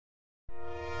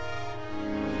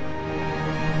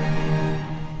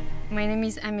My name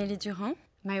is Amelie Durand.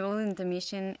 My role in the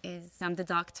mission is I'm the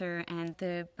doctor and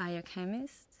the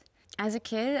biochemist. As a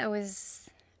kid,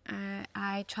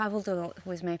 I traveled a lot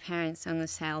with my parents on a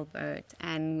sailboat,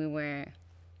 and we were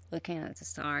looking at the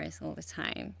stars all the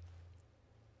time.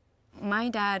 My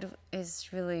dad is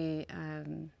really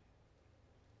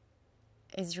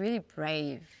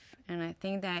brave, and I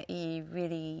think that he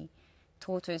really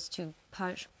taught us to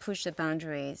push the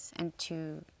boundaries and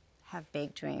to have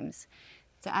big dreams.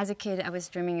 So as a kid, I was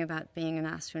dreaming about being an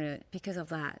astronaut because of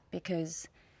that, because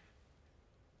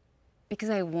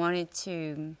I wanted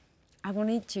to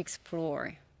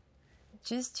explore.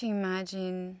 Just to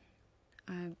imagine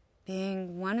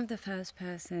being one of the first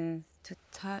persons to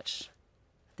touch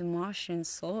the Martian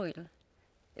soil.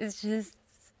 It's just,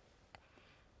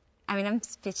 I mean, I'm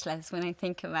speechless when I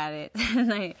think about it.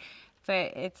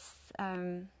 But it's,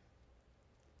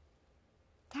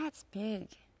 that's big.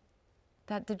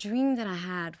 That the dream that I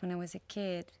had when I was a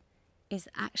kid is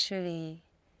actually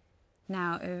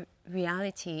now a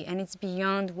reality, and it's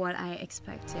beyond what I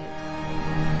expected.